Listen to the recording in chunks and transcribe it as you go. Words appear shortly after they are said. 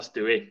Let's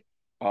do it.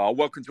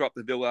 Welcome to Up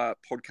the Villa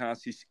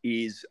podcast. This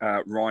is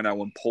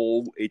Rhino and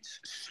Paul. It's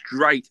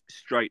straight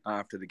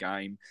after the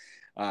game.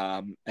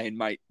 And,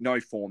 mate, no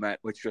format.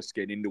 Let's just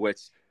get into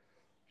it.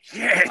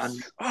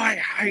 Yes! I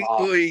hate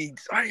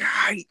leagues. I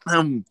hate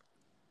them.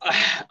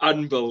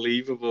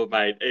 Unbelievable,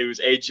 mate. It was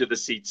edge of the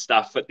seat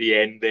stuff at the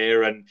end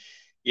there. And,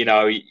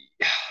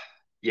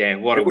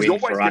 what a win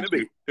for us.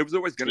 It was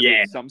always going to be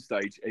at some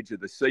stage edge of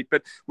the seat.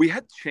 But we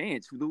had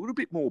chance with a little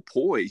bit more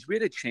poise. We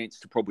had a chance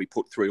to probably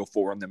put 3 or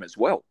 4 on them as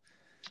well.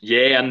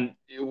 Yeah, and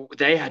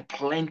they had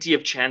plenty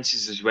of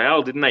chances as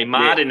well, didn't they?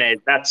 Martinez,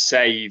 that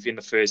save in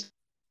the first,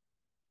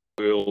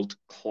 world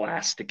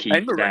class to keep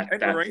Marino's,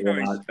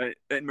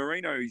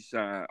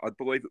 I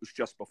believe it was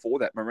just before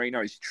that,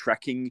 Marino's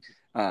tracking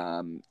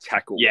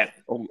tackle,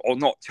 or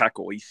not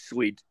tackle, he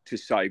slid to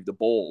save the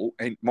ball,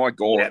 and my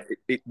God,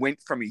 it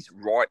went from his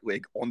right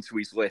leg onto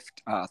his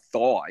left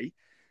thigh,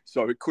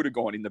 so it could have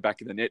gone in the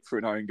back of the net for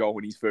an own goal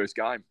in his first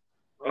game.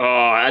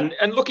 Oh, and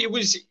look, it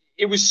was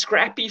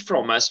scrappy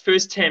from us.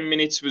 First 10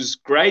 minutes was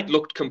great,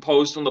 looked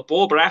composed on the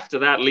ball, but after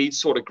that, Leeds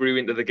sort of grew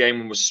into the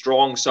game and was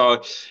strong.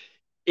 So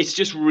it's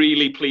just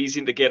really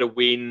pleasing to get a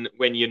win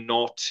when you're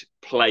not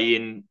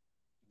playing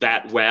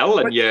that well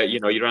and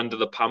you're under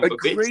the pump a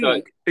bit.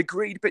 So.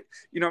 Agreed. But,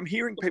 I'm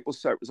hearing people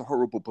say it was a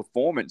horrible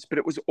performance, but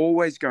it was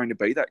always going to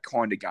be that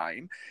kind of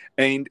game.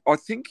 And I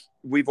think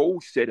we've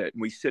all said it,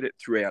 and we said it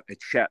throughout a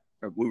chat.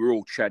 We were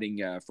all chatting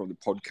from the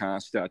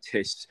podcast,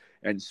 Tess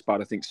and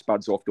Spud. I think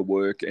Spud's off to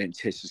work and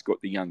Tess has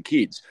got the young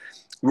kids.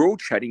 We're all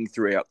chatting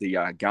throughout the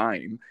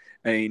game,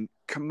 and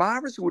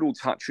Kamara's little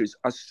touches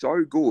are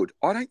so good.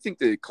 I don't think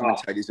the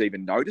commentators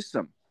even noticed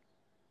them.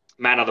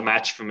 Man of the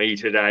match for me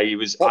today. It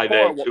was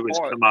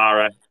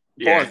Kamara.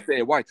 By a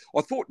fair way.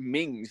 I thought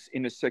Mings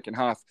in the second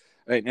half,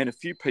 and a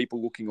few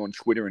people looking on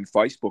Twitter and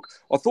Facebook,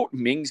 I thought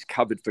Mings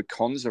covered for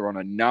Konsa on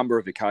a number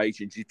of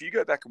occasions. If you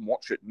go back and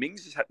watch it,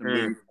 Mings has had to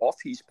move off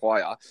his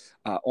player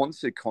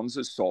onto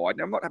Konsa's side.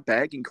 Now, I'm not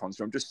bagging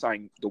Konsa. I'm just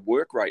saying the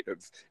work rate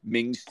of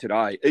Mings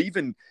today,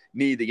 even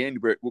near the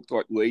end where it looked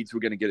like Leeds were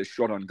going to get a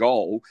shot on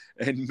goal,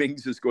 and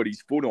Mings has got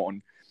his foot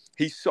on.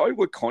 He's so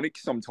laconic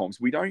sometimes.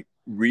 We don't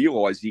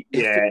realise the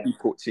effort he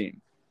puts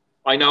in.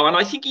 I know, and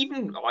I think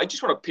I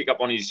just want to pick up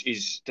on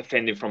his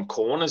defending from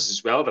corners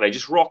as well, that I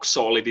just rock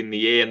solid in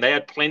the air, and they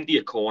had plenty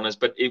of corners,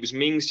 but it was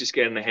Mings just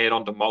getting the head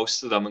onto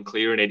most of them and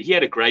clearing it. He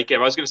had a great game.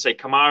 I was going to say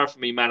Kamara for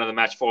me, man of the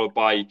match, followed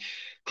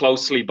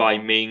closely by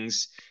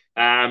Mings.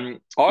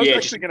 I'm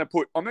actually going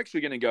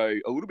to go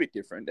a little bit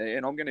different,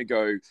 and I'm going to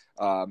go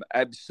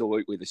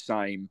absolutely the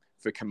same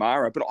for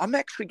Kamara, but I'm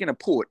actually going to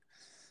put,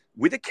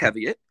 with a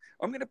caveat,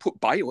 I'm going to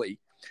put Bailey.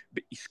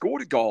 But he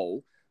scored a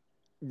goal,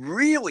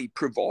 really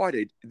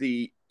provided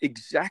the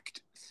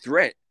exact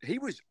threat. He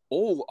was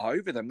all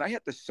over them. They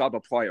had to sub a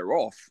player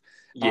off.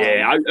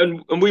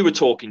 And we were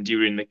talking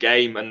during the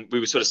game, and we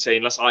were sort of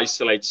saying, let's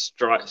isolate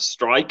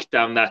strike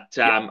down that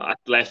at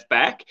left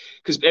back,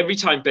 because every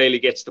time Bailey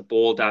gets the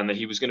ball down there,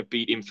 he was going to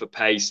beat him for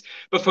pace.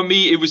 But for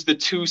me, it was the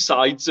two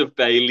sides of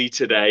Bailey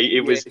today.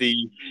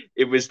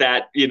 It was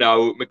that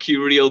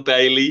mercurial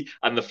Bailey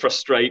and the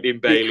frustrating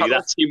Bailey.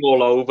 That's him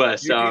all over.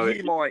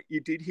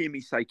 You did hear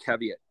me say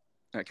caveat.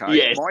 Okay.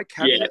 Yes, my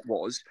caveat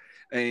was,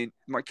 and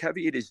my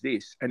caveat is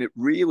this, and it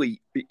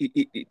really,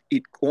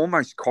 it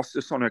almost cost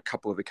us on a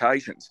couple of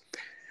occasions.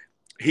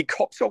 He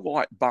cops a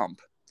light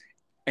bump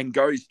and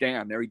goes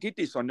down. Now, he did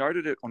this, I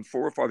noted it on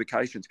 4 or 5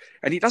 occasions,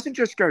 and he doesn't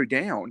just go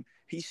down,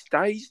 he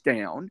stays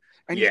down,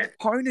 and his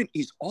opponent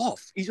is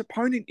off. His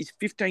opponent is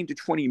 15 to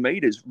 20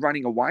 metres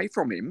running away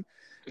from him.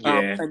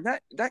 And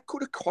that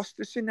could have cost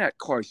us in that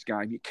close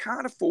game. You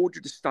can't afford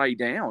to stay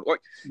down.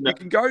 You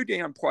can go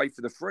down, play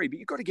for the free, but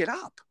you've got to get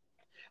up.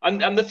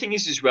 And the thing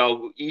is as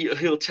well,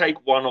 he'll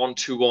take 1 on,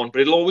 2 on,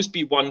 but it'll always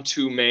be 1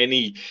 too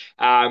many.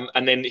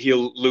 And then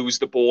he'll lose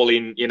the ball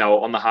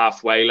on the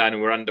halfway line,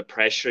 and we're under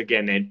pressure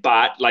again then.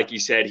 But like you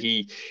said,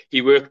 he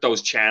worked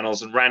those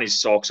channels and ran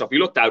his socks off. He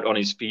looked out on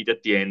his feet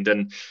at the end,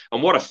 and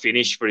what a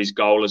finish for his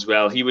goal as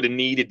well. He would have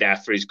needed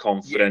that for his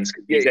confidence.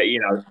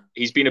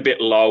 He's been a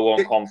bit low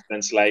on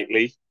confidence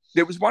lately.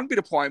 There was one bit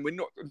of play, and we're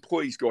not,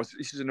 please guys,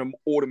 this is an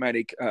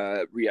automatic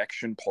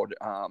reaction pod,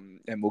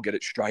 and we'll get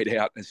it straight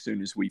out as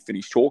soon as we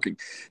finish talking.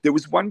 There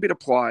was one bit of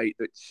play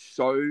that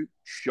so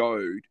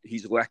showed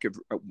his lack of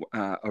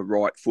a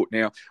right foot.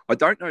 Now, I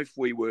don't know if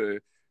we were,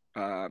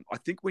 I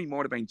think we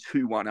might have been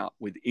 2-1 up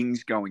with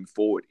Ings going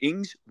forward.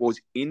 Ings was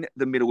in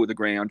the middle of the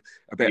ground,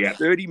 about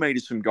 30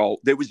 metres from goal.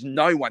 There was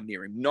no one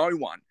near him, no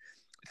one.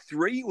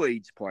 3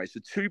 Leeds players, so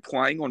 2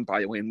 playing on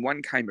Bailey, and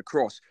 1 came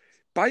across.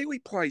 Bailey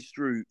plays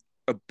through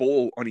a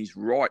ball on his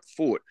right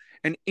foot,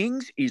 and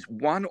Ings is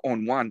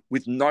 1-on-1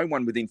 with no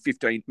one within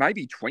 15,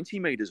 maybe 20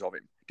 metres of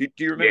him. Do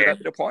you remember that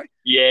bit of play?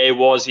 Yeah, it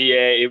was. Yeah,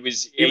 it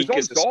was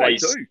acres of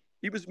space. Too.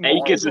 He was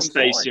acres of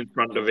space in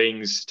front of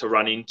Ings to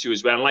run into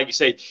as well. And like you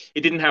say,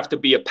 it didn't have to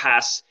be a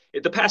pass.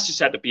 The pass just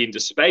had to be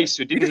into space.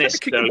 So it didn't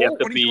necessarily have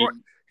to be.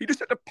 He just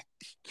had to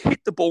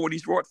hit the ball on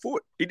his right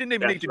foot. He didn't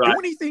even need to do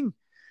anything.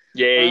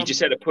 Yeah, he just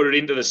had to put it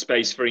into the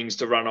space for Ings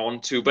to run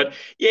onto. But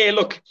yeah,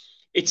 look,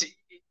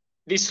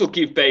 this will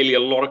give Bailey a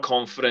lot of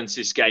confidence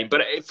this game.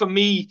 But for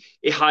me,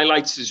 it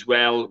highlights as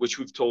well, which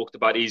we've talked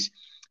about, is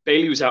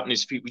Bailey was out on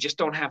his feet. We just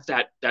don't have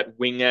that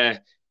winger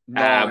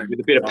No, with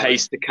a bit of no.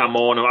 pace to come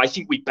on. And I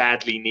think we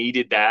badly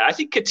needed that. I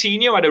think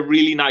Coutinho had a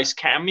really nice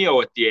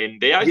cameo at the end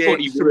there. I Yeah, thought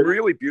he some would.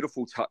 really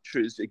beautiful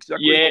touches,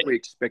 exactly Yeah, what we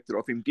expected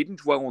of him. Didn't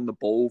dwell on the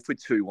ball for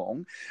too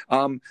long.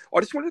 I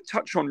just wanted to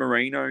touch on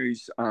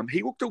Marino's.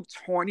 He looked a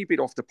tiny bit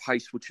off the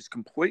pace, which is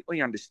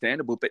completely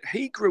understandable, but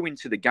he grew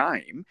into the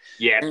game,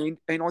 yeah,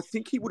 and I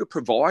think he would have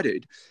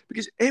provided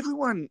because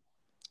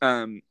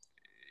um,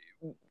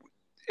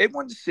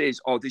 everyone says,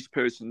 oh, this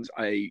person's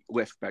a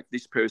left back,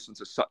 this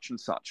person's a such and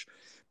such.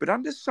 But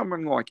under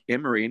someone like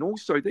Emery, and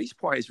also these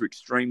players are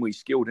extremely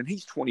skilled, and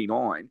he's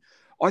 29,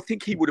 I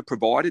think he would have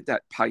provided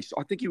that pace.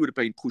 I think he would have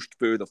been pushed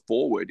further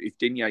forward if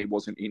Denier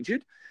wasn't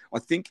injured. I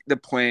think the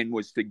plan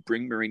was to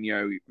bring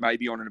Mourinho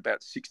maybe on an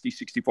about 60,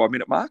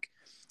 65-minute mark.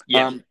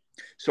 yeah.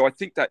 So I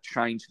think that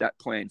changed that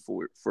plan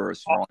for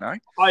us, Rhino.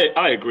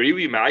 I agree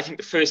with you, man. I think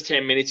the first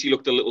 10 minutes he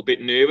looked a little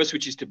bit nervous,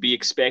 which is to be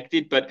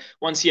expected. But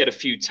once he had a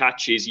few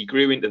touches, he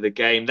grew into the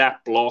game.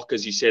 That block,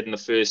 as you said in the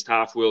first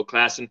half, world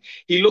class. And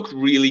he looked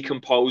really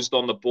composed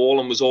on the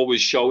ball and was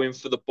always showing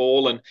for the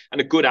ball and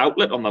a good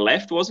outlet on the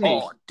left, wasn't he?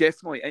 Oh,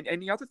 definitely.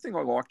 And the other thing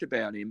I liked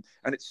about him,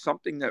 and it's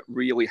something that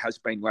really has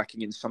been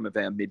lacking in some of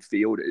our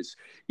midfielders,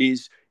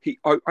 is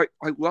I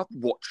love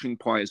watching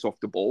players off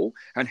the ball,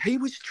 and he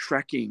was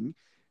tracking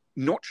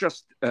not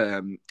just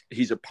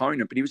his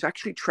opponent, but he was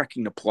actually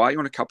tracking the play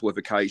on a couple of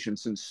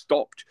occasions and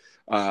stopped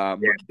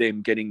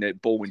them getting their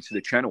ball into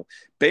the channel.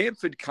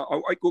 Bamford,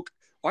 look,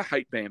 I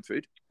hate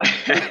Bamford,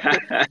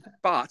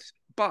 but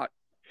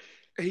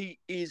he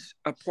is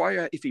a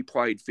player. If he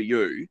played for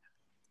you,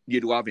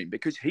 you'd love him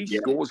because he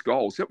scores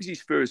goals. That was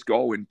his first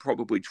goal in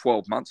probably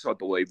 12 months, I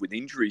believe, with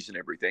injuries and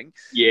everything.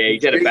 Yeah,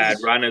 he's had a bad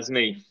run, hasn't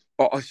he?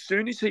 As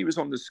soon as he was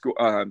on the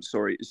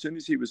as soon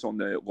as he was on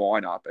the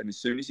lineup, and as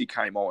soon as he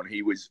came on,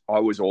 I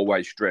was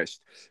always stressed.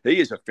 He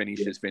is a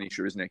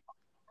finisher, isn't he?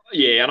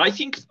 Yeah, and I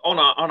think on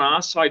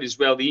our side as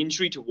well, the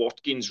injury to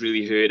Watkins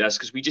really hurt us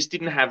because we just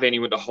didn't have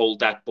anyone to hold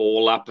that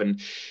ball up,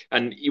 and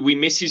we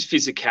miss his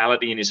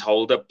physicality and his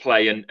hold up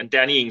play. And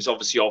Danny Ings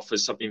obviously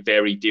offers something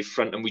very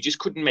different, and we just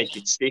couldn't make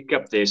it stick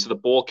up there. So the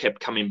ball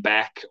kept coming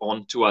back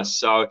onto us.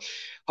 So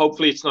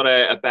hopefully it's not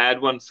a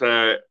bad one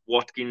for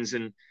Watkins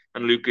and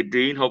Luca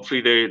Dean.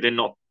 Hopefully they're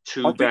not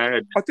too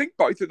bad. I think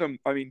both of them.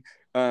 I mean,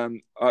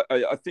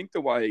 I think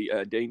the way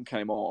Dean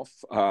came off,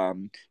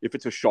 if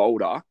it's a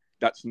shoulder,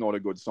 that's not a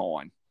good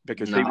sign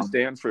because he was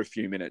down for a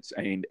few minutes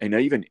and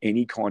even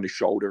any kind of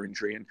shoulder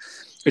injury. And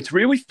it's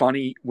really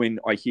funny when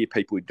I hear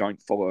people who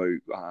don't follow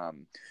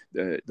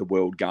the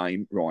world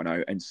game,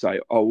 Rhino, and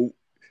say, oh,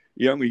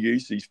 you only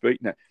use these feet.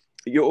 Now,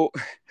 your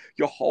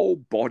whole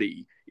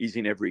body is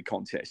in every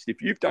contest.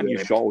 If you've done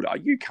your shoulder,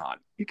 you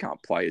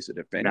can't play as a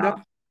defender.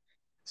 No.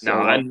 So,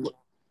 and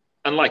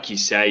like you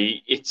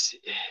say, it's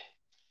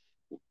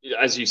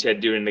as you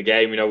said during the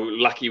game.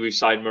 Lucky we've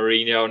signed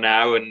Mourinho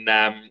now, and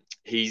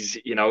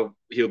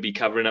he'll be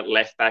covering at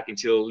left back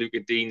until Luca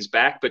Dean's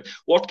back. But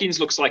Watkins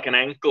looks like an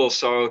ankle,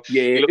 so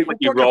it looked like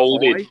he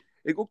rolled it.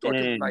 It looked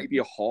like maybe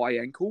a high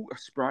ankle, a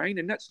sprain,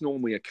 and that's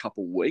normally a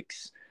couple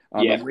weeks.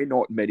 And we're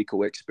not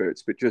medical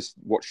experts, but just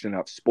watched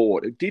enough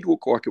sport. It did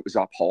look like it was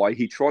up high.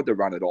 He tried to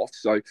run it off.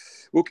 So,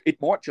 look,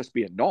 it might just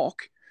be a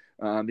knock.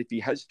 If he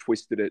has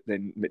twisted it,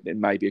 then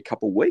maybe a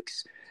couple of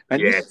weeks.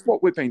 And this is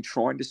what we've been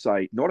trying to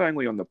say, not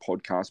only on the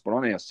podcast, but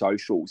on our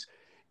socials,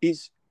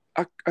 is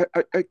a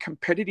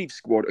competitive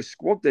squad, a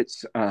squad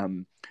that's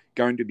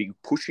going to be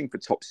pushing for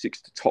top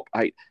 6 to top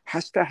 8,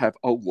 has to have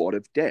a lot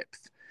of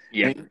depth.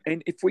 Yeah.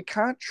 And if we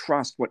can't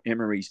trust what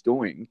Emery's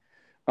doing,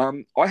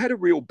 I had a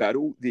real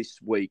battle this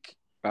week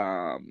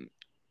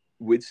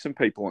with some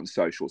people on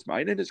socials,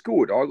 mate, and it's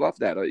good. I love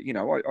that.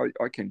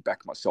 I can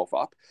back myself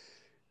up.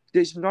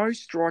 There's no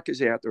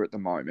strikers out there at the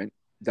moment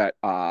that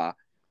are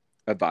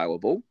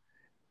available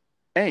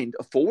and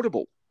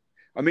affordable.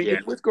 I mean,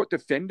 if we've got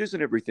defenders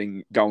and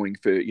everything going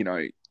for,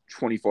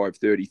 25,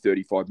 30,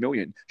 35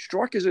 million,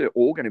 strikers are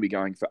all going to be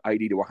going for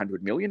 80 to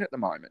 100 million at the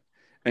moment.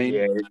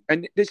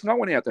 And there's no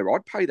one out there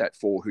I'd pay that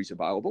for who's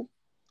available.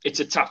 It's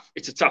a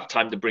tough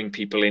time to bring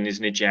people in,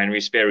 isn't it, January?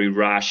 It's very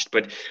rushed.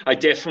 But I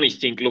definitely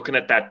think looking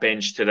at that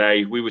bench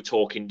today, we were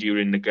talking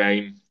during the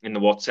game in the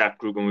WhatsApp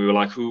group, and we were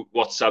like,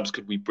 what subs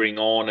could we bring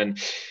on?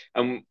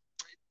 And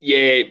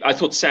I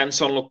thought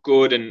Sanson looked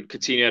good, and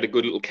Coutinho had a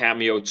good little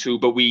cameo too.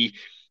 But the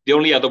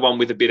only other one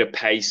with a bit of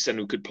pace and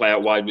who could play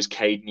out wide was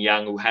Caden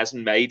Young, who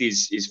hasn't made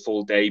his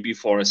full debut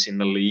for us in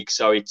the league.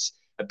 So it's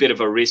a bit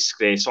of a risk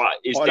there. So I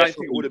don't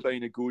think it would have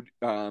been a good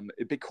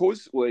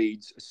because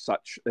Leeds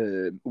such.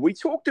 We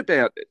talked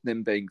about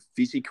them being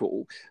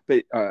physical,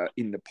 but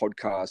in the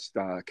podcast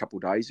a couple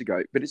of days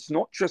ago. But it's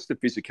not just the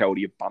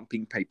physicality of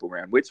bumping people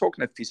around. We're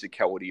talking the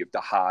physicality of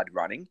the hard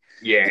running.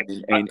 Yeah,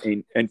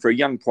 and for a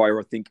young player,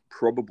 I think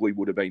probably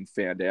would have been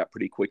found out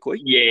pretty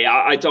quickly. Yeah,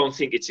 I don't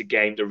think it's a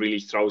game to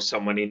really throw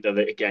someone into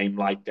a game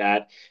like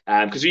that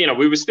because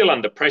we were still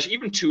under pressure.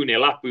 Even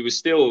 2-0 up, we were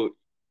still.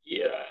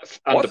 yeah,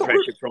 under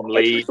pressure from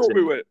Leeds. I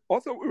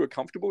thought we were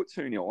comfortable at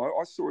 2-0.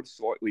 I saw it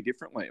slightly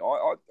differently.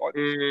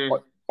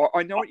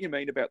 I know what you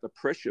mean about the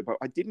pressure, but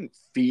I didn't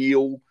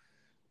feel.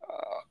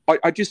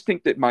 I just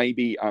think that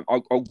maybe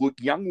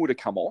Young would have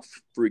come off,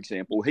 for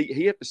example.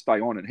 He had to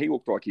stay on, and he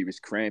looked like he was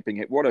cramping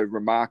it. What a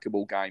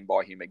remarkable game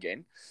by him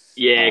again.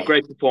 Yeah,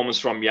 great performance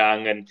from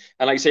Young, and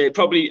like I say,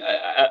 probably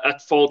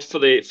at fault for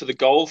the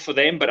goal for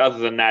them. But other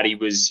than that, he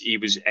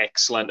was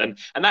excellent. And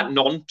that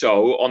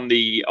Nonto on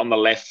the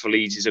left for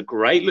Leeds is a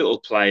great little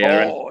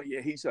player. Oh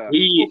yeah, he's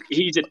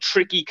a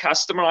tricky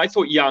customer. I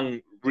thought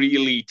Young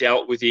really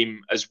dealt with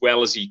him as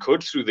well as he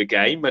could through the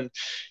game, and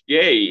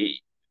yeah.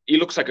 He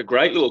looks like a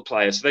great little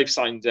player, so they've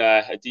signed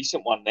a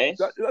decent one there.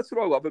 That's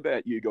what I love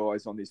about you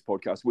guys on this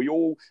podcast.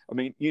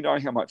 You know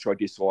how much I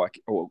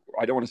dislike, or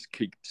I don't want to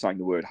keep saying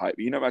the word hate, but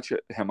you know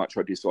how much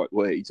I dislike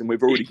Leeds, and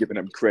we've already given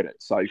them credit.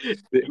 So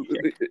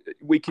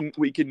we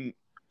can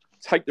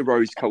take the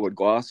rose-coloured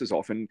glasses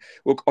off. And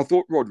look, I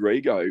thought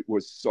Rodrigo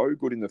was so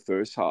good in the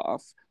first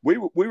half. We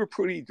were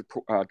pretty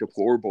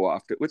deplorable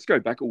after. Let's go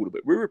back a little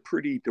bit. We were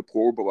pretty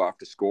deplorable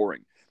after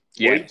scoring.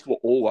 Yeah. Leeds were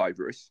all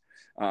over us.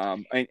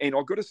 And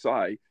I've got to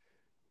say,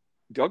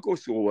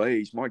 Douglas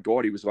Luiz, my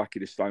God, he was lucky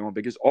to stay on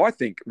because I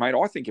think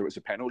it was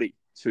a penalty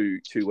to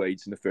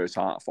Leeds in the first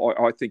half.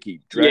 I think he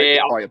dragged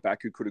the player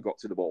back who could have got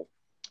to the ball.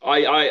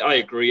 I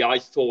agree. I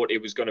thought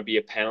it was going to be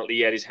a penalty.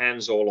 He had his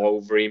hands all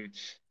over him.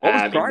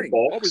 I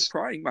was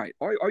praying, mate.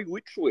 I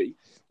literally,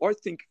 I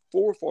think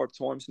 4 or 5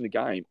 times in the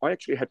game, I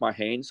actually had my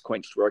hands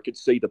clenched where I could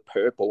see the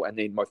purple and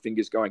then my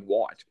fingers going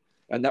white.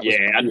 And that was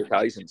on the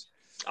occasions.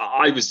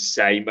 I was the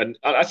same, and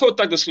I thought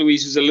Douglas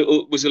Luiz was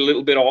a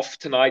little bit off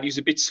tonight. He was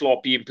a bit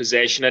sloppy in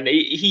possession, and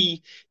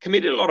he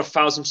committed a lot of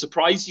fouls. I'm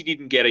surprised he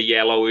didn't get a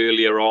yellow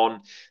earlier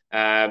on,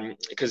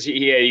 because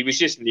he was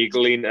just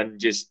niggling and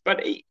just.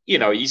 But he's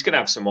going to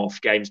have some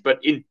off games. But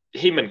in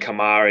him and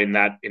Kamara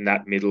in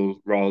that middle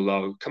role,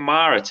 though,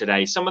 Kamara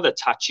today, some of the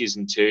touches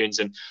and turns,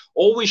 and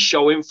always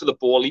show him for the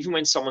ball, even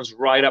when someone's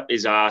right up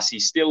his ass,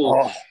 he's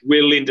still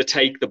willing to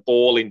take the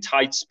ball in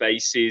tight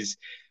spaces.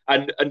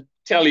 And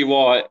tell you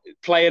what,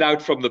 play it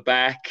out from the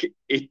back.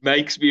 It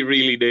makes me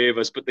really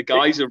nervous, but the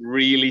guys are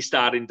really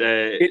starting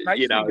to. It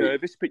makes me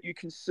nervous, but you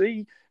can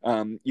see,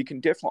 you can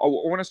definitely.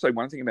 I want to say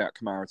one thing about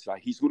Kamara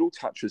today. His little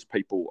touches,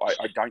 people,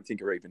 I don't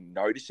think are even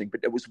noticing.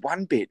 But there was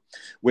one bit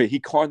where he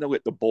kind of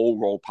let the ball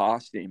roll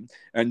past him,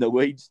 and the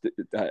Leeds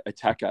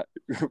attacker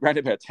ran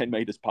about 10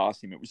 meters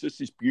past him. It was just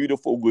this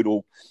beautiful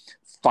little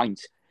feint.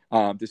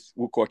 Just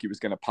looked like he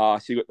was going to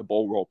pass. He let the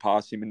ball roll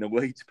past him, and the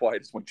Leeds player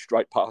just went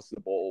straight past the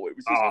ball. It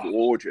was just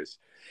gorgeous.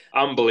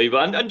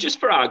 Unbelievable. And just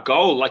for our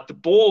goal, like the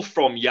ball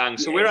from Young,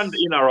 so we're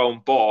in our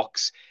own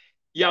box.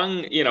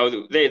 Young,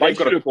 they've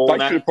got a corner.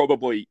 They should have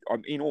probably,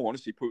 in all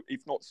honesty,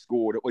 if not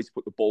scored, at least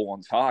put the ball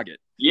on target.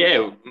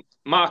 Yeah,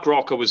 Mark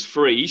Rocker was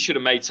free. He should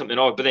have made something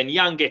of it. But then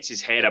Young gets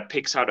his header,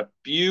 picks out a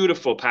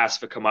beautiful pass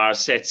for Kamara,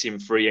 sets him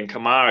free, and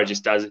Kamara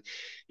just does it.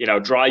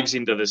 Drives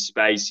into the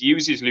space,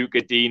 uses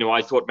Luca Dino,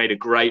 I thought made a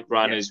great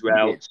run as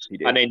well. He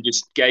did. And then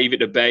just gave it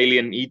to Bailey,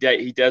 and he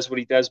does what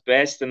he does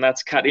best, and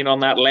that's cut in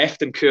on that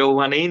left and curl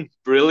one in.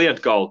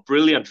 Brilliant goal,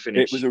 brilliant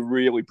finish. It was a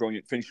really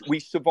brilliant finish. We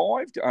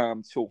survived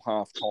till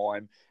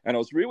half-time, and I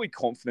was really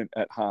confident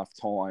at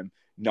half-time,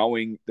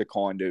 knowing the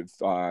kind of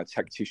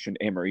tactician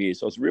Emery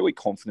is. I was really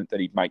confident that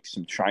he'd make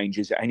some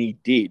changes, and he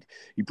did.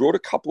 He brought a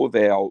couple of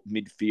our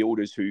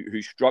midfielders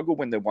who struggle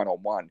when they're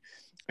one-on-one.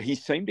 He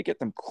seemed to get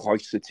them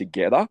closer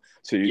together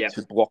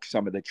to block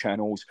some of the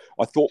channels.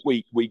 I thought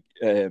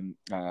the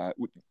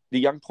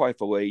young player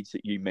for Leeds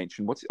that you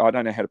mentioned, I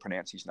don't know how to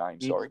pronounce his name,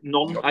 sorry.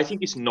 I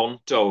think it's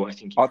Nonto.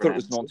 I thought it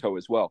was Nonto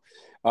as well.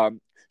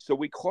 So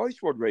we closed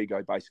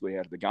Rodrigo basically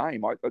out of the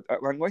game.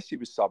 Unless he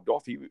was subbed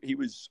off, he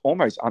was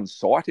almost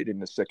unsighted in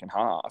the second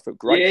half. A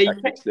great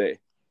tactics there.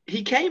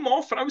 He came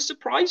off, and I was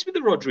surprised with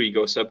the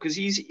Rodrigo sub because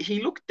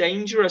he looked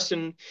dangerous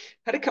and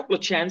had a couple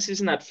of chances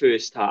in that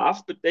first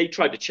half, but they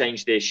tried to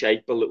change their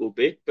shape a little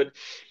bit. But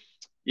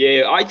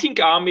yeah, I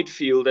think our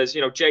midfielders,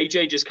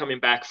 JJ just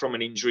coming back from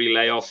an injury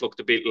layoff looked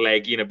a bit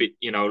leggy and a bit,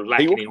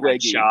 lacking in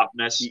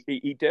sharpness.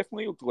 He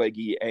definitely looked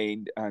leggy,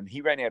 and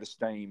he ran out of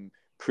steam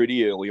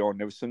pretty early on.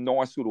 There were some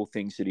nice little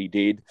things that he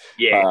did.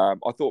 Yeah.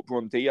 I thought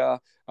Brondia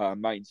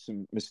made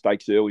some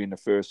mistakes early in the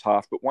first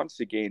half, but once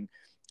again,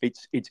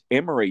 it's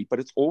Emery, but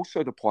it's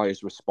also the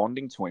players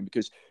responding to him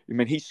because,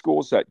 he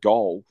scores that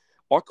goal.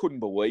 I couldn't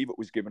believe it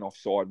was given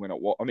offside when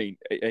it was,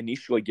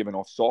 initially given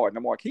offside. And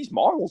I'm like, he's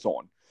miles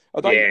on.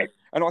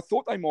 And I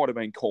thought they might have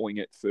been calling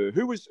it for,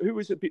 who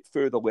was a bit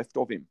further left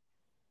of him?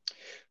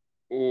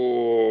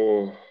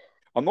 Oh,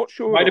 I'm not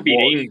sure. Might have been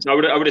Ings. I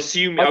would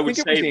assume. I think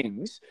it was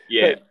Ings.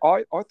 Yeah.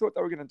 I thought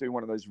they were going to do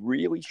one of those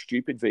really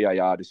stupid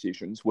VAR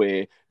decisions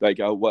where they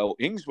go, well,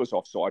 Ings was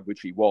offside,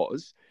 which he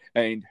was,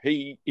 and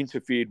he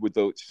interfered with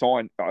the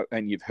sign.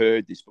 And you've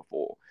heard this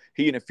before.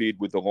 He interfered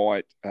with the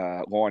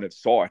line of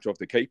sight of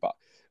the keeper.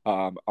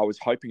 I was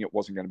hoping it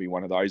wasn't going to be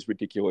one of those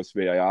ridiculous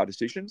VAR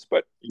decisions,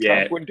 but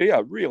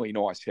Buendia, really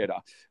nice header,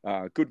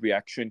 good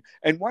reaction,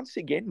 and once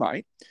again,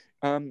 mate.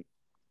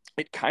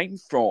 it came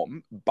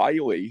from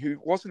Bailey, who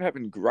wasn't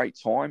having a great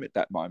time at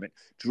that moment,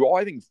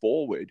 driving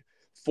forward,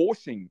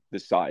 forcing the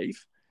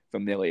save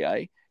from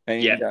Nellier,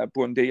 and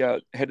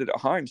Buendia headed it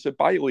home. So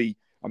Bailey,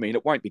 I mean,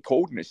 it won't be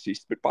called an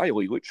assist, but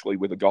Bailey literally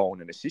with a goal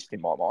and an assist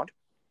in my mind.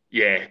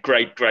 Yeah,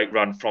 great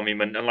run from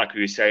him. And like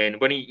we were saying,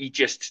 when he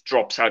just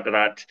drops out of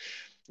that,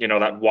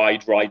 that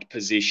wide right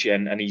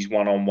position and he's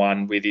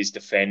one-on-one with his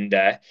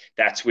defender,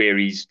 that's where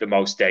he's the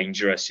most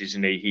dangerous,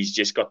 isn't he? He's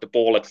just got the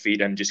ball at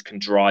feet and just can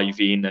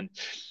drive in. And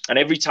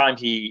every time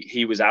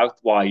he was out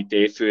wide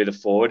there, further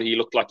forward, he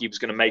looked like he was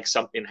going to make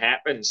something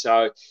happen.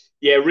 So,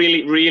 yeah,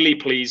 really, really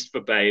pleased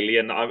for Bailey.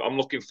 And I'm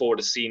looking forward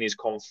to seeing his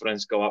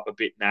confidence go up a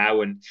bit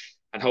now and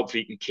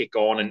hopefully he can kick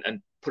on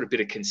and put a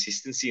bit of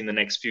consistency in the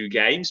next few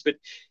games. But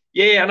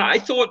yeah, and I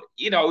thought,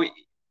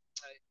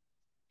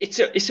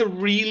 it's a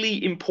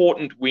really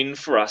important win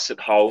for us at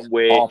home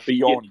where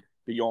beyond,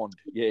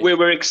 yeah. Where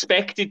we're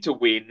expected to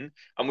win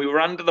and we were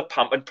under the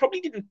pump and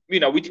probably didn't, we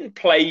didn't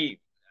play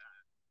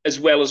as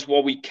well as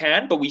what we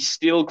can, but we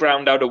still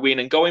ground out a win.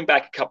 And going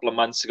back a couple of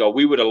months ago,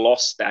 we would have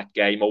lost that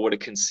game or would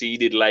have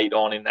conceded late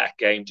on in that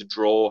game to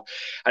draw.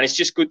 And it's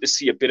just good to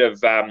see a bit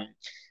of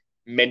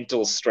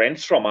mental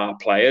strength from our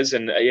players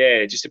and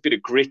just a bit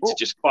of grit to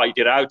just fight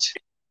it out.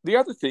 The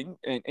other thing,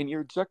 and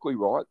you're exactly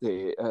right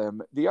there,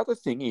 the other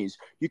thing is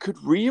you could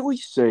really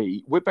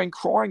see, we've been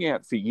crying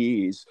out for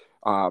years,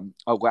 a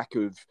lack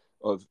of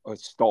a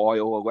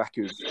style, a lack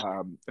of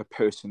a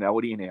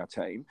personality in our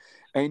team.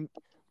 And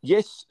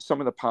yes, some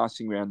of the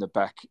passing around the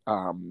back,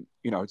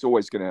 it's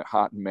always going to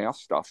heart and mouth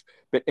stuff,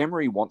 but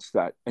Emery wants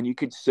that. And you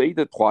could see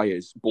the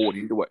players bought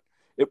into it.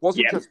 It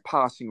wasn't just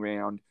passing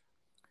around.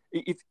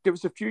 If there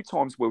was a few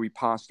times where we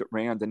passed it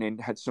round and then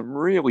had some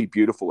really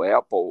beautiful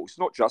out balls,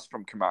 not just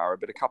from Kamara,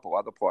 but a couple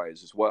other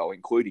players as well,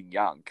 including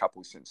Young,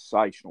 couple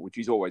sensational, which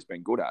he's always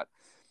been good at.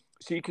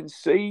 So you can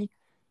see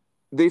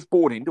they've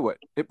bought into it.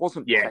 It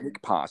wasn't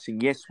panic passing.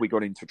 Yes, we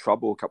got into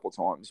trouble a couple of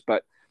times,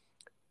 but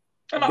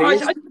I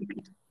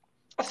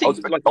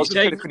think I was just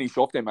going to finish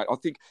off there, mate. I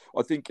think.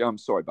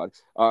 Sorry, bud.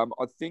 I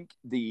think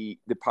the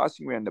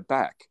passing around the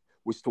back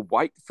was to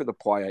wait for the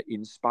player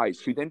in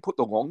space who then put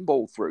the long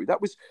ball through.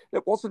 That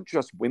wasn't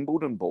just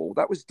Wimbledon ball.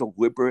 That was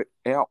deliberate,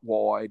 out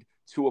wide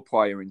to a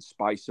player in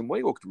space. And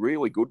we looked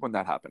really good when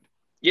that happened.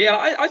 Yeah,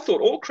 I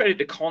thought all credit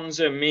to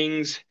Konza,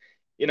 Mings,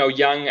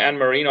 Young and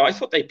Marino. I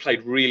thought they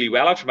played really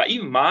well after that.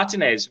 Even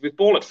Martinez with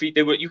ball at feet,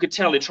 you could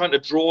tell they're trying to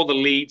draw the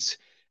Leeds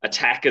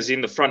attackers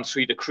in the front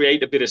three to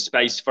create a bit of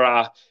space for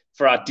our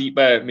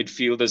deeper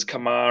midfielders,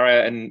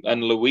 Kamara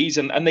and Louise,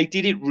 and they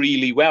did it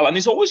really well. And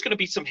there's always going to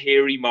be some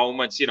hairy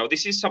moments.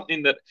 This is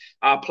something that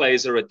our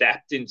players are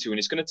adapting to, and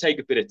it's going to take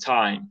a bit of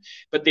time,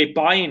 but they're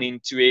buying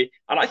into it.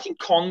 And I think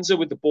Konza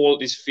with the ball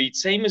at his feet,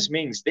 same as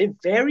Mings, they're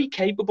very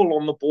capable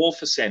on the ball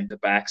for centre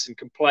backs and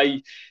can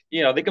play.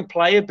 They can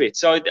play a bit.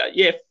 So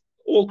yeah,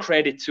 all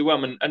credit to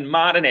them. And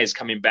Martinez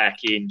coming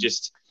back in,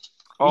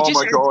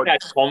 my God,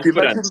 that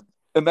confidence.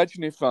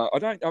 Imagine if I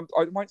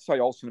won't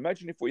say Olsen.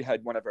 Imagine if we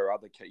had one of our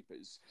other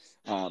keepers.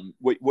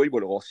 We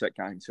would have lost that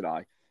game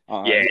today.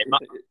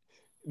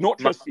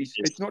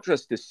 It's not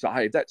just the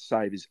save. That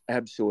save is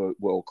absolute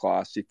world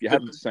class. If you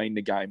haven't seen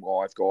the game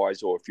live,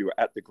 guys, or if you were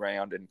at the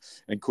ground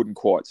and couldn't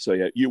quite see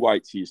it, you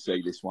wait till you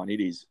see this one.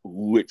 It is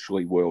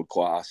literally world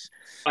class.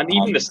 And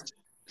even the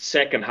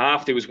second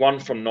half, there was one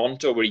from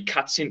Nonto where he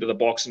cuts into the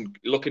box and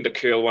looking to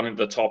curl one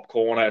into the top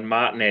corner, and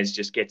Martinez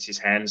just gets his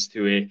hands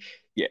to it.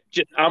 Yeah,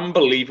 just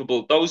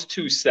unbelievable. Those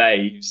two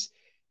saves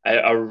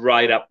are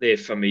right up there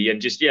for me, and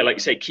just like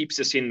you say,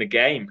 keeps us in the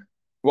game.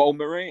 Well,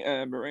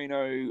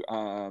 Marino,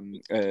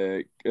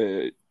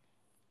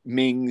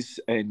 Mings,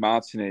 and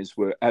Martinez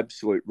were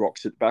absolute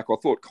rocks at the back. I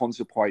thought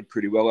Konza played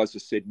pretty well. As I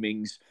said,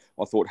 Mings,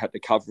 I thought, had to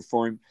cover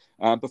for him.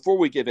 Before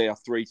we give our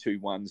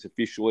 3-2-1s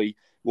officially,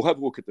 we'll have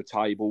a look at the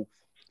table.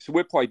 So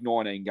we've played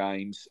 19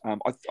 games.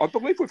 I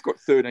believe we've got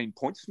 13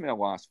 points from our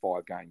last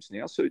 5 games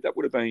now. So that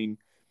would have been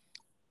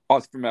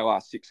from our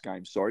last 6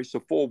 games, sorry. So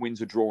 4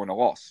 wins, a draw, and a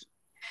loss.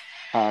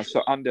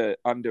 So under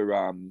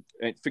and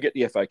forget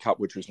the FA Cup,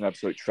 which was an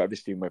absolute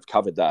travesty, and we've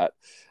covered that.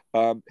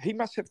 He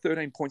must have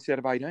 13 points out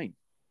of 18.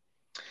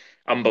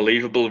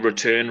 Unbelievable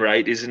return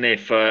rate, isn't it,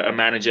 for a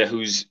manager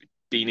who's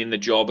been in the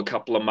job a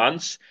couple of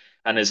months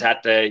and has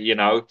had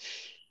to,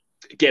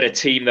 get a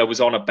team that was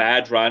on a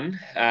bad run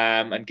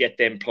and get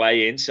them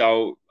playing.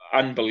 So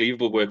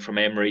unbelievable work from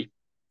Emery.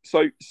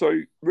 So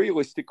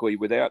realistically,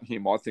 without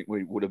him, I think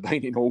we would have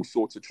been in all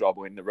sorts of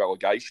trouble in the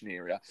relegation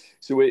area.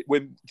 So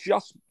we're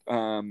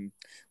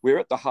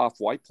at the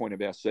halfway point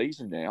of our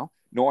season now,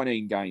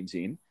 19 games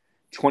in,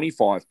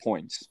 25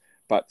 points,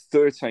 but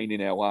 13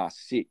 in our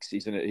last 6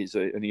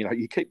 and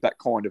you keep that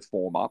kind of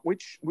form up,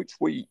 which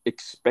we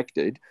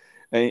expected,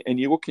 and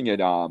you're looking at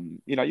a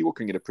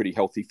pretty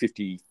healthy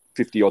 50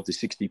 odd to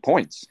 60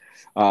 points.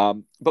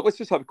 But let's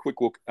just have a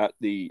quick look at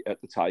the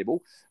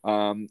table.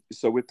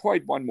 So we've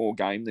played one more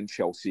game than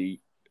Chelsea.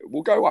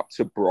 We'll go up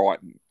to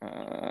Brighton,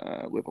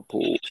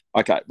 Liverpool.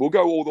 Okay, we'll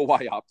go all the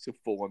way up to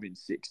Fulham in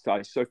 6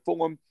 days. So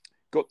Fulham,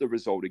 got the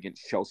result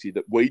against Chelsea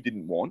that we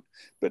didn't want.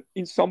 But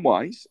in some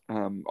ways,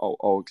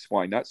 I'll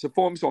explain that. So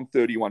Fulham's on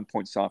 31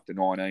 points after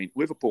 19.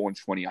 Liverpool on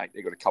 28.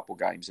 They've got a couple of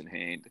games in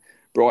hand.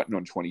 Brighton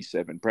on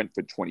 27.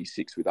 Brentford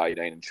 26 with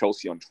 18. And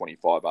Chelsea on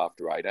 25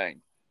 after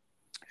 18.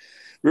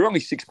 We're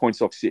only 6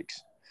 points off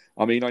 6.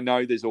 I mean, I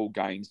know there's all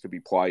games to be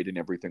played and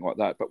everything like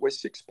that, but we're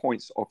 6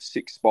 points off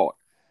 6th spot.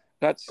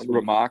 That's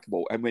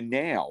remarkable. And we're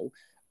now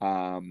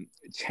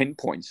 10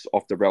 points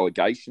off the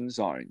relegation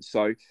zone.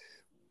 So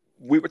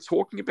we were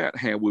talking about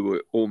how we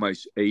were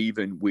almost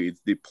even with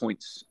the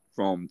points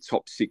from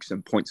top 6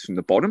 and points from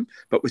the bottom,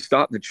 but we're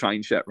starting to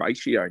change that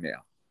ratio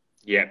now.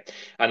 Yeah.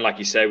 And like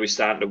you say, we're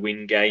starting to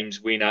win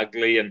games, win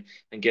ugly and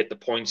get the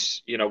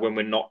points, when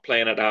we're not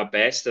playing at our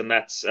best. And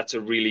that's a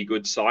really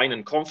good sign.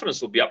 And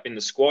confidence will be up in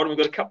the squad. And we've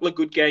got a couple of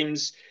good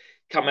games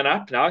coming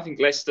up now. I think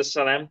Leicester,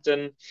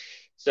 Southampton.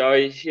 So,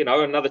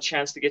 another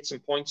chance to get some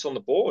points on the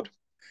board.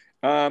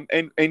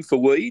 And for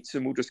Leeds,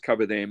 and we'll just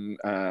cover them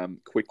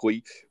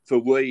quickly. For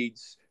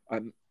Leeds,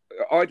 I'm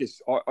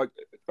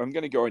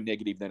going to go a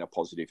negative, then a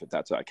positive, if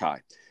that's okay.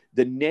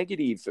 The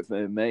negative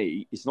for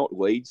me is not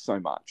Leeds so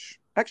much.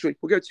 Actually,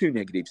 we'll go 2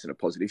 negatives and a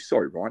positive.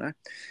 Sorry, Rhino.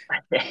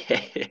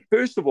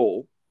 First of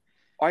all,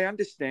 I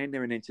understand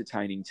they're an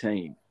entertaining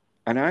team,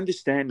 and I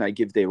understand they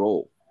give their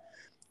all.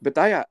 But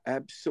they are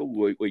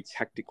absolutely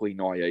tactically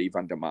naive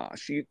under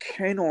Marsh. You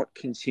cannot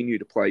continue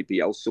to play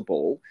Bielsa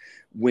ball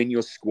when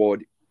your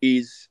squad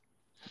is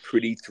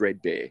pretty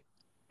threadbare.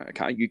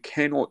 Okay, you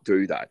cannot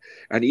do that.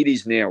 And it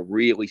is now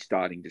really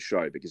starting to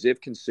show because they've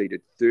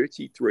conceded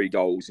 33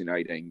 goals in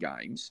 18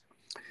 games,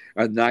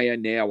 and they are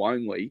now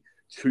only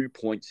 2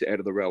 points out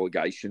of the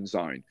relegation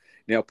zone.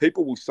 Now,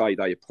 people will say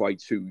they have played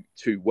too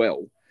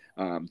well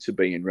to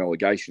be in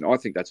relegation. I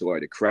think that's a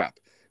load of crap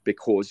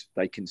because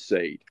they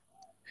concede.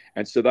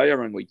 And so they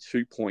are only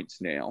 2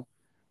 points now.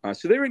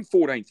 So they're in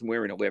 14th and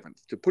we're in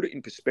 11th. To put it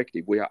in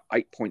perspective, we are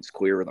 8 points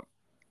clear of them.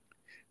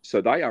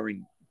 So they are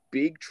in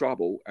big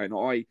trouble, and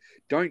I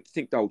don't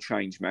think they'll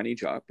change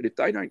manager. But if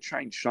they don't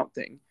change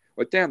something,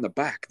 like down the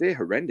back, they're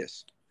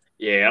horrendous.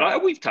 Yeah,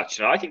 and we've touched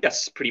on it. I think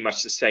that's pretty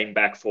much the same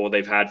back four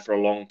they've had for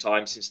a long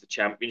time since the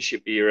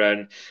championship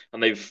era,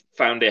 and they've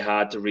found it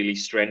hard to really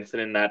strengthen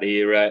in that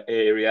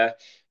area.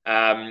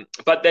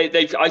 But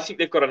I think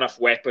they've got enough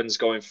weapons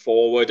going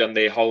forward, and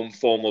their home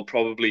form will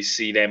probably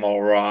see them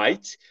all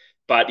right.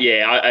 But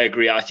yeah, I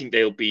agree. I think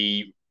they'll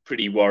be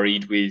pretty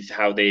worried with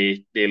how they're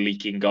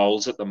leaking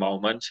goals at the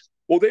moment.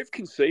 Well, they've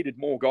conceded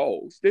more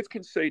goals. They've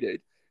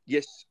conceded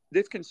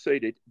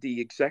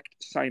the exact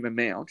same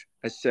amount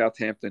as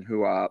Southampton,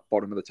 who are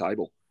bottom of the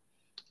table.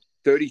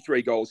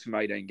 33 goals from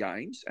 18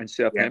 games, and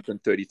Southampton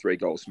 33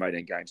 goals from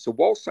 18 games. So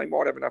whilst they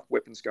might have enough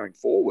weapons going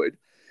forward,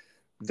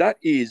 that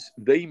is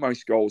the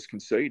most goals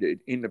conceded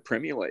in the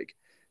Premier League.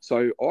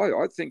 So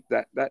I think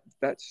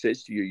that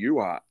says to you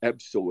are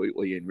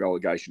absolutely in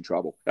relegation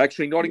trouble.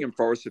 Actually, Nottingham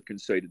Forest have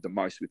conceded the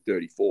most with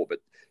 34, but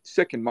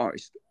second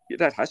most,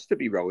 that has to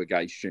be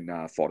relegation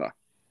fodder.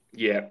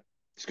 Yeah.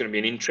 It's going to be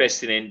an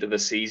interesting end of the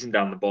season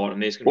down the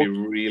bottom. It's going to be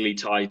really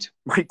tight.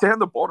 Mate, down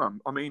the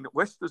bottom, I mean,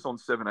 Leicester's on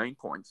 17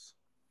 points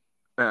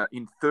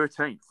in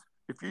 13th.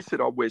 If you said,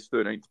 where's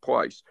 13th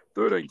place?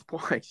 13th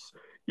place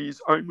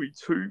is only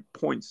 2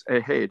 points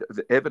ahead of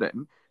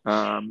Everton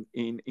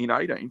in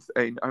 18th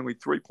and only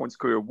 3 points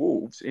clear of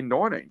Wolves in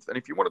 19th. And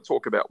if you want to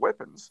talk about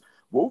weapons,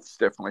 Wolves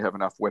definitely have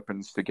enough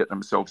weapons to get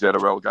themselves out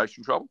of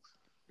relegation trouble.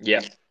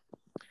 Yeah.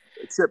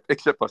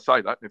 Except I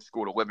say that they've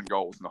scored 11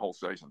 goals in the whole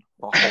season.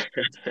 But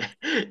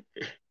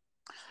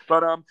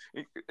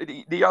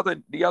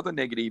the other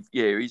negative,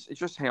 is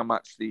just how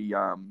much the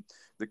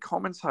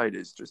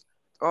commentators just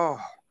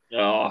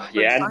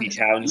Andy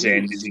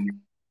Townsend is in.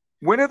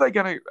 When are they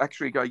going to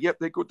actually go? Yep,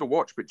 they're good to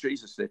watch, but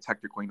Jesus, they're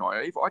tactically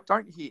naive. I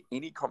don't hear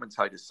any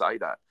commentators say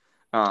that.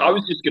 I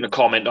was just going to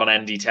comment on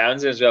Andy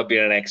Townsend as well,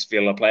 being an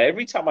ex-Villa player.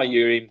 Every time I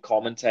hear him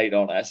commentate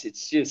on us,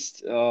 it's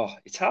just,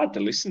 it's hard to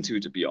listen to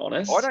be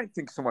honest. I don't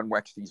think someone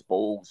waxed his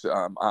balls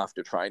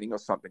after training or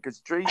something,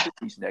 because Jesus,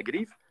 he's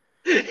negative.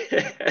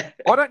 I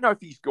don't know if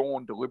he's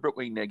gone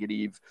deliberately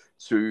negative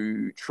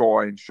to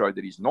try and show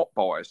that he's not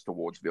biased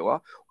towards Villa,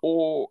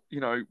 or,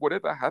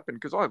 whatever happened,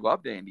 because I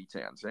loved Andy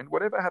Townsend.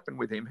 Whatever happened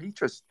with him,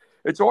 it's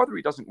either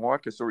he doesn't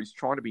like us or he's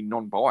trying to be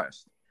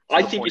non-biased.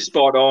 I think you're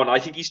spot on. I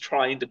think he's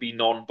trying to be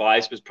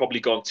non-biased, but has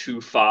probably gone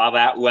too far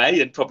that way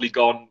and probably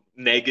gone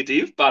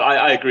negative. But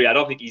I agree. I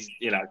don't think he's,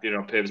 doing it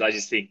on purpose. I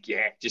just think,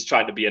 just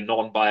trying to be a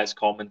non-biased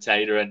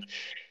commentator. And,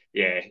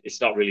 it's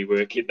not really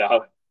working,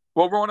 though.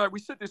 Well, Rhino, we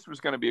said this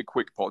was going to be a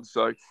quick pod,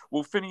 so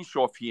we'll finish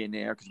off here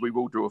now because we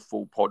will do a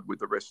full pod with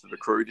the rest of the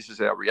crew. This is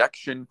our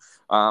reaction.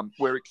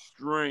 We're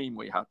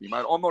extremely happy,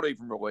 mate. I'm not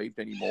even relieved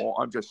anymore.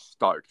 I'm just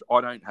stoked.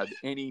 I don't have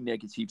any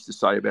negatives to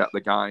say about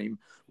the game.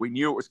 We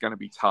knew it was going to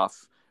be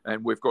tough,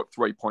 and we've got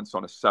 3 points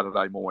on a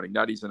Saturday morning.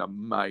 That is an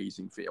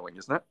amazing feeling,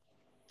 isn't it?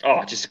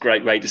 Oh, just a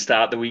great way to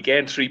start the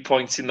weekend. 3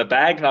 points in the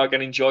bag. Now I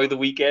can enjoy the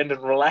weekend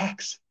and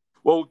relax.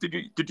 Well, did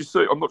you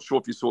see? I'm not sure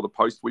if you saw the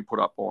post we put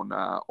up on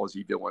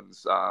Aussie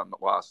Villains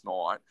last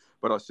night,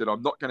 but I said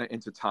I'm not going to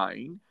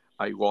entertain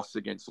a loss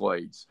against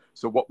Leeds.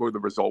 So what will the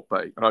result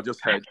be? And I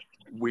just had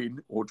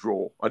win or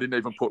draw. I didn't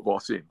even put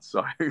loss in.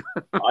 So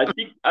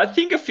I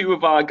think a few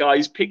of our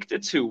guys picked a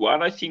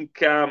 2-1. I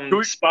think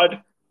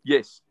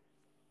yes.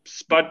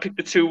 Spud picked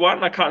the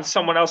 2-1. I can't.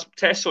 Someone else,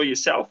 Tess or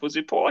yourself, was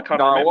it Paul? I can't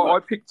No, remember. I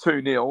picked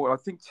 2-0. I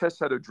think Tess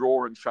had a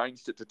draw and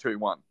changed it to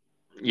 2-1.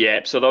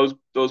 Yeah, so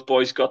those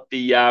boys got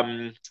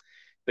the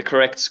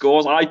correct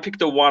scores. I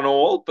picked a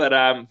 1-1, but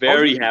I'm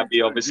very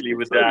happy, obviously,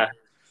 with that.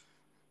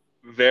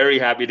 Very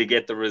happy to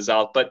get the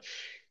result. But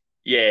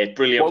yeah,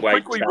 brilliant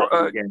way. Quickly,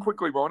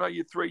 Rhino,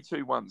 your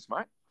 3-2-1s,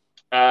 mate.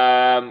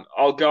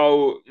 I'll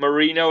go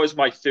Marino as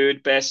my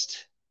third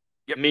best.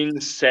 Yep.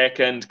 Mings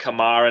second,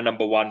 Kamara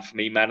number 1 for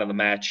me, man of the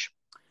match.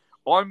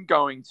 I'm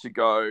going to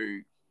go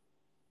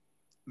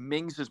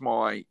Mings as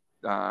my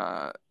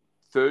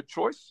third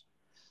choice.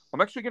 I'm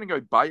actually going to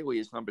go Bailey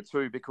as number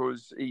 2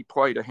 because he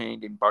played a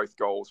hand in both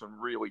goals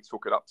and really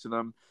took it up to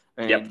them.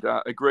 And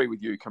agree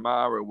with you,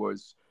 Kamara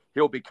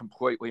he'll be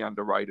completely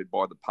underrated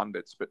by the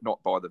pundits, but not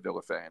by the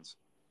Villa fans.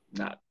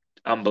 No,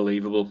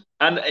 unbelievable.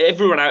 And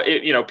everyone out,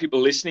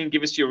 people listening,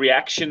 give us your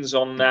reactions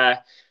on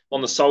the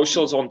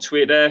socials, on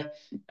Twitter.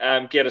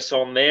 Get us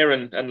on there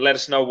and let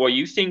us know what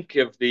you think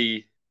of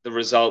the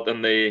result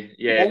and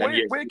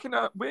where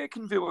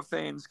can Villa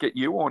fans get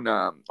you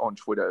on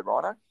Twitter,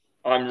 Rhino?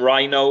 I'm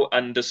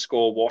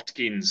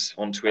Rhino_Watkins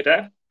on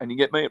Twitter. And you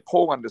get me at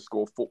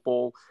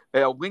Paul_football.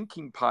 Our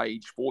linking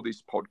page for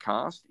this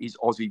podcast is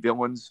Aussie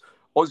Villains.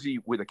 Aussie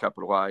with a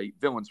capital A,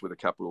 Villains with a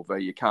capital V.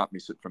 You can't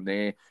miss it from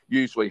there.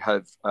 Usually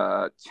have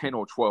 10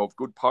 or 12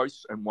 good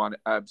posts and one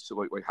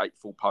absolutely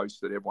hateful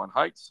post that everyone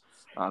hates.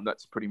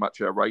 That's pretty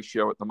much our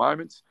ratio at the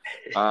moment.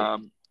 I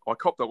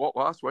copped a lot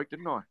last week,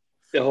 didn't I?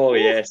 Oh,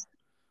 yes.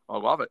 I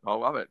love it.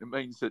 It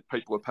means that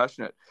people are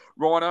passionate.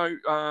 Rhino,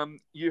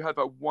 you have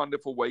a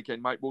wonderful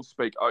weekend, mate. We'll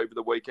speak over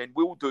the weekend.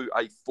 We'll do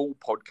a full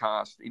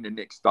podcast in the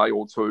next day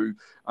or two.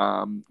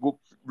 We'll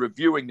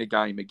reviewing the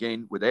game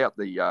again without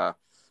the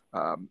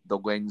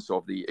lens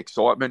of the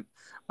excitement.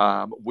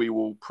 We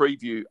will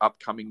preview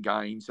upcoming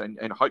games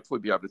and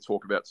hopefully be able to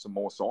talk about some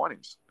more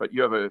signings. But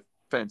you have a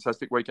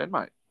fantastic weekend,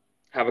 mate.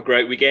 Have a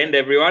great weekend,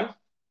 everyone.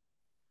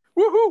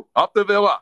 Woohoo! Up the Villa.